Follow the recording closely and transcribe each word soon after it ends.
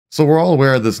So we're all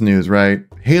aware of this news, right?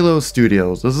 Halo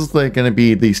Studios. This is like going to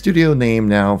be the studio name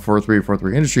now for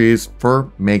 343 Industries for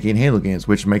making Halo games,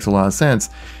 which makes a lot of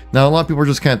sense. Now, a lot of people are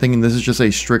just kind of thinking this is just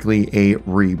strictly a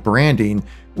rebranding,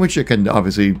 which it can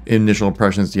obviously, initial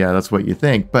impressions, yeah, that's what you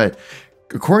think. But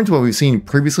according to what we've seen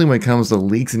previously when it comes to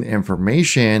leaks and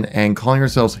information and calling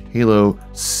ourselves Halo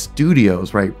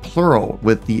Studios, right? Plural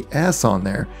with the S on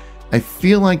there. I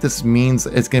feel like this means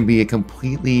it's going to be a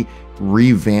completely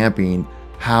revamping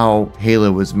how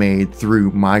Halo was made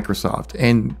through Microsoft.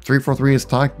 And 343 has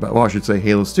talked about, well, I should say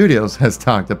Halo Studios has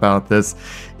talked about this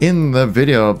in the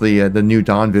video of the New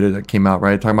Dawn video that came out,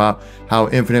 right? Talking about how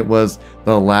Infinite was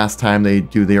the last time they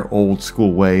do their old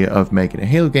school way of making a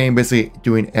Halo game, basically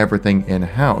doing everything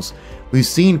in-house. We've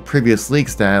seen previous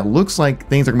leaks that it looks like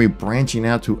things are going to be branching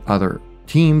out to other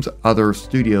teams, other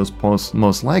studios,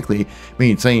 most likely. I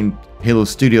mean, saying Halo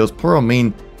Studios, plural,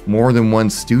 mean more than one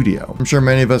studio. I'm sure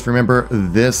many of us remember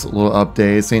this little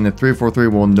update saying that 343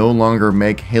 will no longer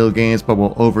make Halo games, but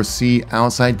will oversee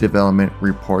outside development,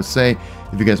 reports say.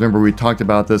 If you guys remember, we talked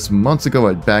about this months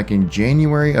ago, back in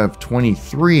January of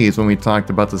 23 is when we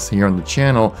talked about this here on the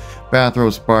channel.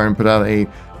 Bathrobe Spartan put out a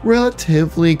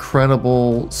relatively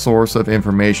credible source of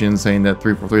information saying that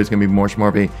 343 is going to be much more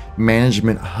of a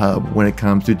management hub when it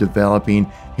comes to developing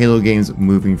Halo games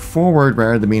moving forward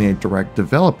rather than being a direct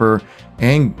developer.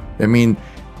 And I mean,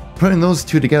 putting those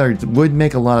two together would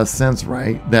make a lot of sense,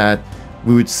 right? That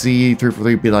we would see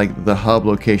 343 be like the hub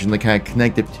location, the kind of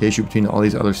connective tissue between all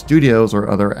these other studios or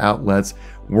other outlets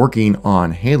working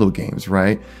on Halo games,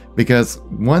 right? Because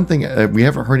one thing, we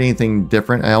haven't heard anything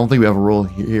different. I don't think we have a rule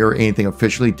here, anything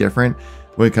officially different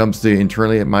when it comes to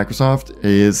internally at Microsoft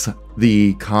is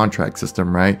the contract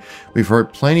system, right? We've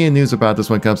heard plenty of news about this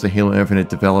when it comes to Halo Infinite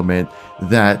development,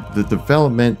 that the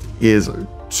development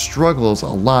struggles a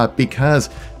lot because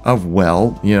of,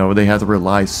 well, you know, they have to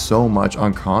rely so much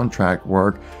on contract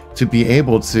work to be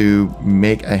able to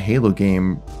make a Halo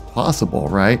game possible,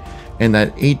 right? And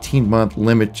that 18-month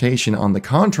limitation on the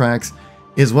contracts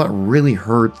is what really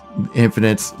hurt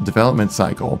Infinite's development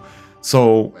cycle.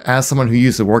 So as someone who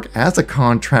used to work as a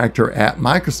contractor at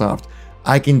Microsoft,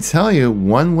 I can tell you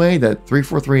one way that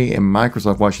 343 and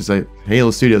Microsoft, well, I should say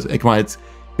Halo Studios, it's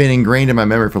been ingrained in my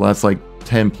memory for the last like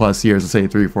 10 plus years to say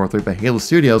 343, but Halo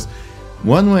Studios,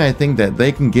 one way I think that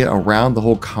they can get around the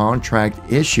whole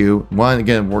contract issue, one,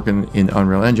 again, working in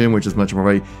Unreal Engine, which is much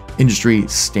more of a industry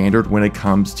standard when it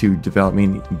comes to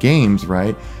developing games,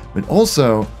 right? But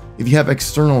also, if you have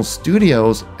external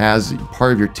studios as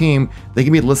part of your team, they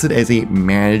can be listed as a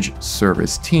managed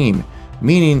service team,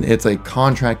 meaning it's a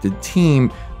contracted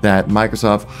team that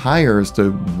Microsoft hires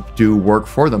to do work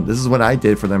for them. This is what I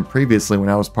did for them previously when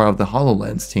I was part of the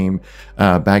HoloLens team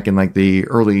back in like the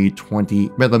mid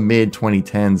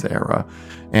 2010s era.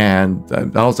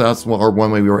 And also that's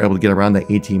one way we were able to get around the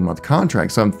 18-month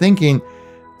contract. So I'm thinking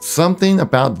something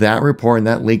about that report and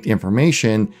that leaked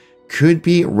information could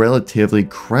be relatively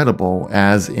credible,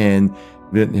 as in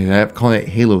calling it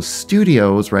Halo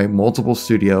Studios, right? Multiple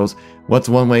studios. What's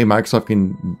one way Microsoft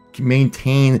can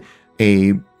maintain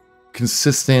a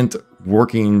consistent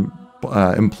working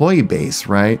employee base,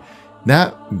 right?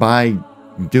 That by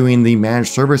doing the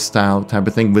managed service style type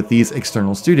of thing with these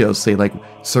external studios, say like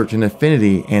Certain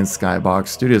Affinity and Skybox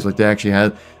Studios. Like they actually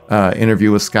had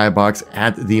interview with Skybox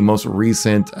at the most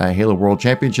recent Halo World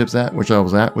Championships which I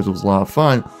was at, which was a lot of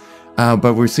fun.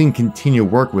 But we're seeing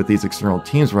continued work with these external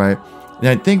teams, right? And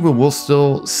I think we will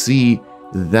still see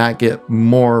that get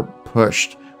more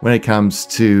pushed when it comes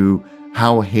to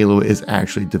how Halo is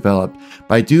actually developed.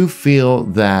 But I do feel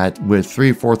that with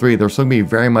 343, they're still going to be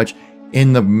very much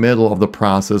in the middle of the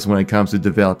process when it comes to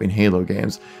developing Halo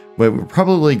games. What we're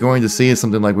probably going to see is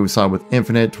something like we saw with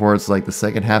Infinite towards like the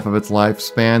second half of its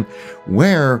lifespan,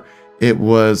 where it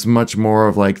was much more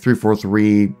of like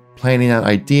 343 planning out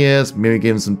ideas, maybe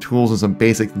giving some tools and some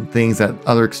basic things that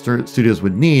other studios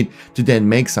would need to then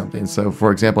make something. So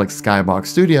for example, like Skybox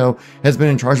Studio has been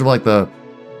in charge of like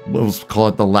let's call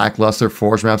it the lackluster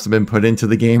forge maps have been put into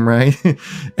the game, right?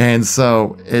 And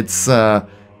so it's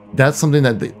that's something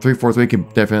that the 343 can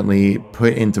definitely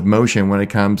put into motion when it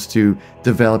comes to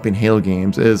developing Halo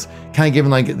games, is kind of giving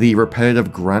like the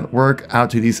repetitive grunt work out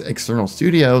to these external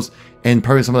studios, and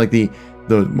probably something like the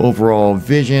overall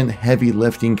vision, heavy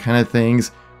lifting kind of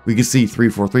things we could see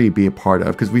 343 be a part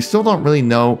of, because we still don't really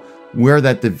know where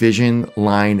that division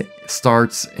line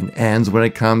starts and ends when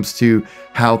it comes to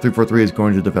how 343 is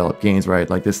going to develop games, right?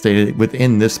 Like they stated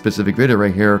within this specific video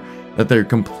right here, that they're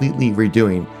completely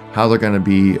redoing how they're going to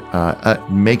be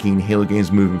making Halo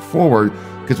games moving forward,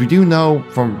 because we do know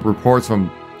from reports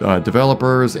from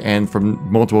developers and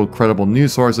from multiple credible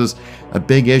news sources, a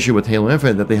big issue with Halo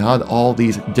Infinite that they had all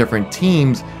these different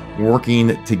teams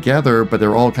working together, but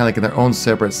they're all kind of like in their own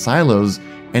separate silos,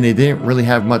 and they didn't really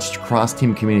have much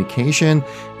cross-team communication.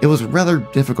 It was rather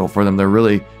difficult for them to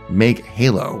really make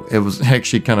Halo. It was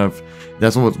actually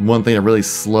that's one thing that really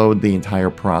slowed the entire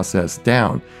process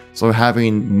down. So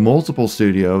having multiple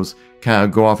studios kind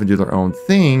of go off and do their own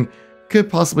thing could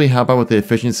possibly help out with the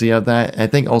efficiency of that. I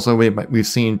think also we've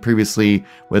seen previously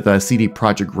with CD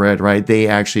Projekt Red, right? They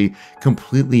actually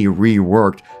completely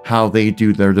reworked how they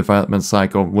do their development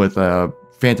cycle with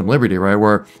Phantom Liberty, right?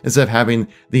 Where instead of having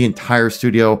the entire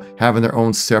studio having their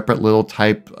own separate little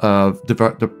type of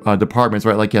departments,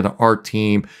 right? Like you had an art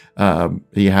team,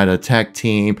 you had a tech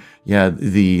team, you had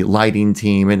the lighting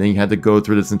team, and then you had to go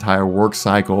through this entire work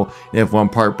cycle. And if one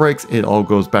part breaks, it all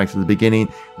goes back to the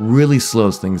beginning, really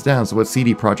slows things down. So what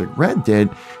CD Projekt Red did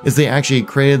is they actually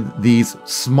created these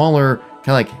smaller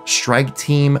kind of like strike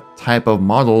team type of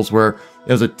models where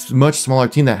it was a much smaller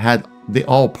team that had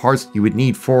all parts you would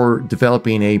need for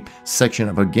developing a section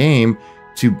of a game,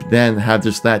 to then have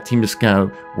just that team just kind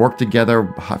of work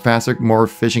together, faster, more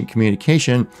efficient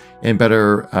communication, and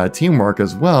better teamwork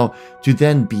as well, to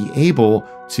then be able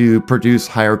to produce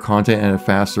higher content at a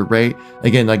faster rate.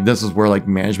 Again, like this is where like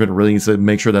management really needs to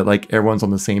make sure that like everyone's on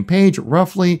the same page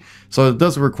roughly. So it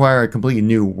does require a completely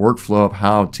new workflow of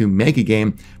how to make a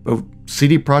game, but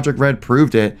CD Projekt Red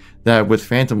proved it, that with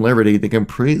Phantom Liberty, they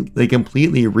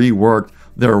completely reworked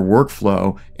their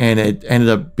workflow, and it ended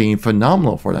up being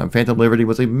phenomenal for them. Phantom Liberty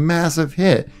was a massive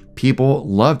hit. People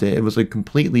loved it. It was a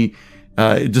completely,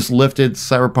 it just lifted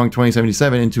Cyberpunk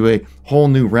 2077 into a whole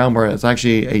new realm where it's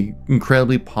actually a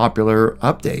incredibly popular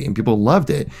update and people loved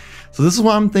it. So this is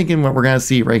what I'm thinking what we're going to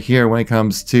see right here when it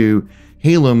comes to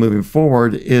Halo moving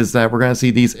forward, is that we're going to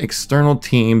see these external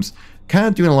teams kind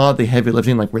of doing a lot of the heavy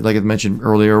lifting, like I mentioned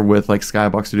earlier with like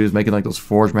Skybox Studios making like those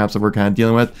Forge maps that we're kind of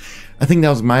dealing with. I think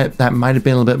that might have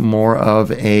been a little bit more of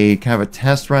a kind of a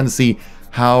test run to see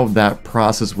how that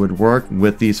process would work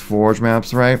with these Forge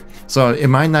maps, right? So it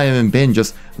might not even been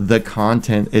just the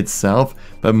content itself,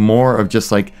 but more of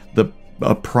just like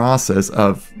a process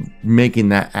of making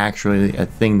that actually a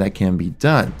thing that can be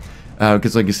done.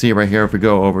 Because like you see right here, if we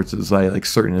go over to the site, like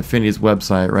Certain Affinity's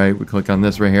website, right? We click on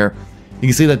this right here. You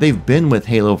can see that they've been with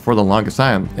Halo for the longest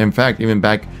time. In fact, even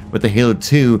back with the Halo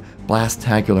 2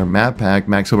 Blastacular map pack,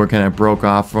 Max Hilbert kind of broke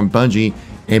off from Bungie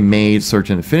and made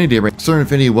Certain Affinity. Certain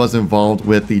Affinity was involved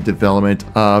with the development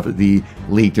of the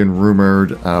leaked and rumored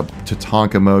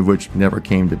Tatanka mode, which never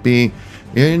came to be.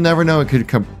 You never know, it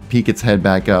could peek its head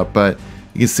back up, but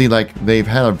you can see like they've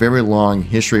had a very long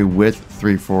history with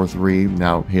 343,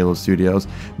 now Halo Studios,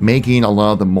 making a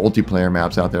lot of the multiplayer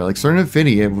maps out there. Like Certain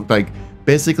Affinity,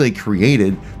 basically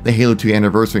created the Halo 2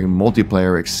 Anniversary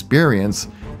multiplayer experience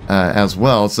as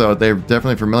well. So they're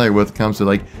definitely familiar with comes to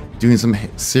like doing some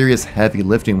serious heavy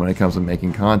lifting when it comes to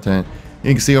making content.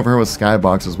 You can see over here with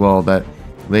Skybox as well that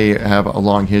they have a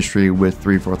long history with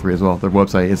 343 as well. Their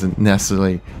website isn't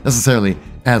necessarily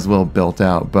as well built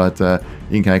out, but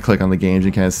you can kind of click on the games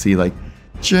and kind of see like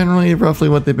generally roughly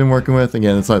what they've been working with.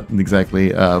 Again, it's not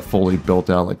exactly fully built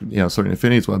out like Certain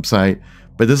Affinity's website,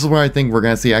 but this is where I think we're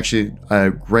going to see actually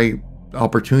a great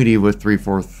opportunity with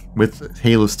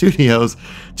Halo Studios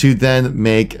to then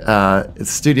make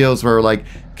studios where like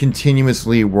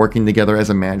continuously working together as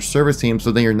a managed service team,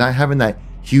 so then you're not having that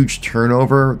huge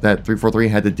turnover that 343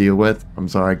 had to deal with. I'm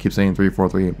sorry, I keep saying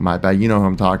 343, my bad, you know who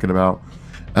I'm talking about.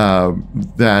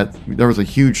 That there was a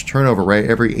huge turnover, right?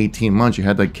 Every 18 months you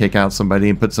had to kick out somebody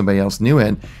and put somebody else new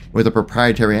in with a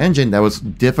proprietary engine that was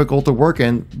difficult to work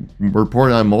in,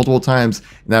 reported on multiple times.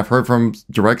 And I've heard from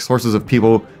direct sources of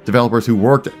developers who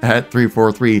worked at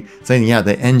 343 saying, yeah,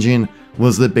 the engine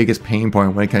was the biggest pain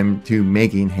point when it came to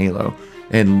making Halo.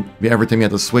 And every time you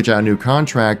had to switch out a new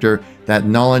contractor, that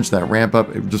knowledge, that ramp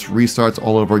up, it just restarts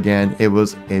all over again. It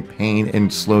was a pain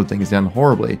and slowed things down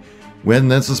horribly. When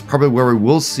this is probably where we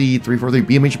will see 343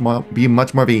 be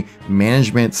much more of a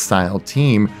management style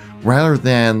team rather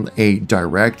than a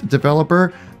direct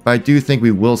developer. But I do think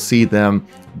we will see them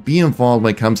be involved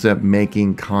when it comes to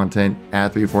making content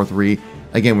at 343.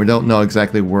 Again, we don't know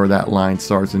exactly where that line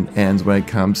starts and ends when it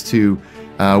comes to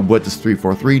what does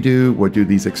 343 do, what do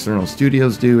these external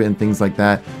studios do, and things like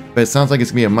that. But it sounds like it's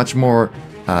going to be a much more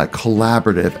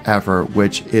collaborative effort,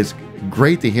 which is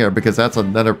great to hear, because that's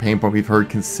another pain point we've heard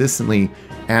consistently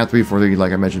at 343.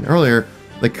 Like I mentioned earlier,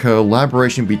 the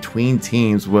collaboration between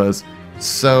teams was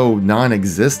so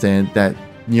non-existent that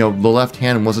the left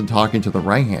hand wasn't talking to the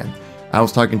right hand. I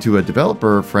was talking to a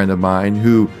developer friend of mine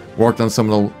who worked on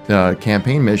some of the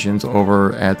campaign missions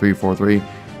over at 343,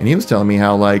 and he was telling me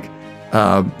how like,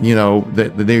 you know,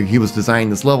 he was designing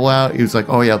this level out. He was like,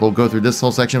 oh yeah, they'll go through this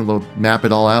whole section, they'll map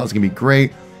it all out, it's gonna be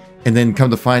great. And then come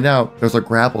to find out, there's a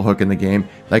grapple hook in the game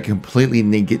that completely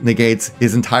negates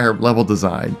his entire level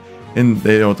design. And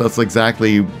you know, that's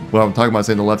exactly what I'm talking about,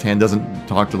 saying the left hand doesn't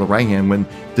talk to the right hand when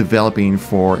developing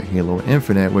for Halo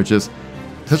Infinite, which is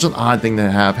such an odd thing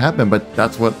to have happen, but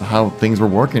that's how things were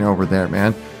working over there,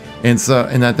 man. And so,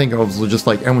 and I think it was just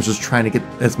like everyone's just trying to get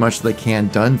as much as they can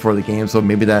done for the game. So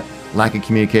maybe that lack of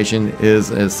communication is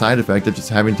a side effect of just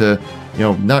having to, you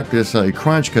know, not necessarily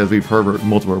crunch, because we've heard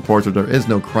multiple reports that there is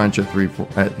no crunch at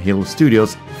Halo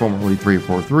Studios, formerly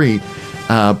 343.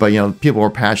 But you know, people are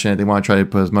passionate. They want to try to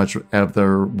put as much of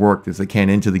their work as they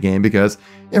can into the game because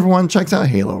everyone checks out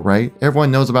Halo, right? Everyone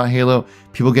knows about Halo.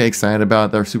 People get excited about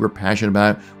it. They're super passionate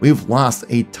about it. We've lost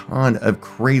a ton of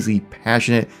crazy,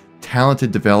 passionate,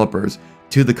 talented developers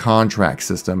to the contract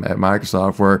system at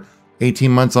Microsoft, where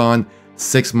 18 months on,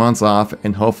 6 months off,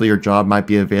 and hopefully your job might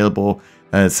be available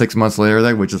 6 months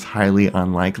later, which is highly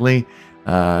unlikely.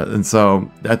 And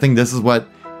so I think this is what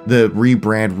the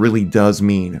rebrand really does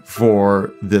mean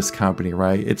for this company,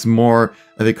 right? It's more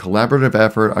of a collaborative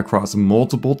effort across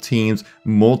multiple teams,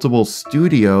 multiple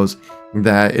studios,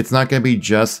 that it's not going to be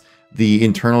just the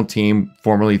internal team,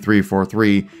 formerly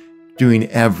 343, doing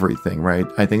everything, right?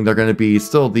 I think they're going to be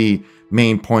still the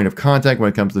main point of contact when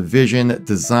it comes to vision,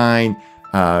 design,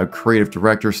 creative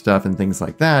director stuff, and things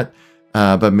like that.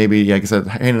 But maybe, like I said,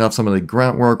 handing off some of the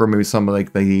grunt work, or maybe some of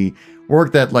like the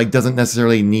work that like doesn't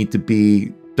necessarily need to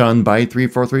be done by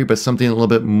 343, but something a little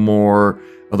bit more,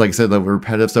 like I said, the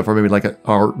repetitive stuff, or maybe like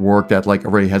artwork that like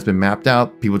already has been mapped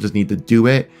out. People just need to do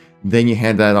it. Then you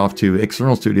hand that off to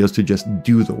external studios to just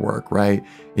do the work, right?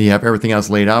 And you have everything else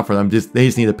laid out for them. They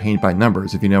just need to paint by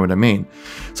numbers, if you know what I mean.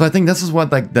 So I think this is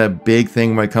what like the big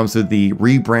thing when it comes to the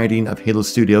rebranding of Halo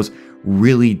Studios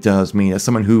really does mean. As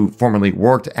someone who formerly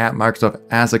worked at Microsoft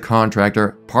as a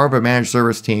contractor, part of a managed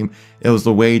service team, it was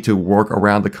the way to work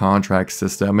around the contract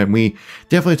system. And we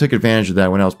definitely took advantage of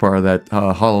that when I was part of that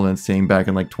HoloLens team back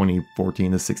in like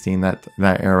 2014 to 16, that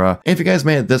era. And if you guys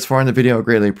made it this far in the video, I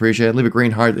greatly appreciate it. Leave a green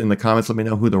heart in the comments. Let me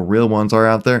know who the real ones are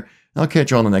out there. I'll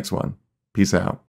catch you on the next one. Peace out.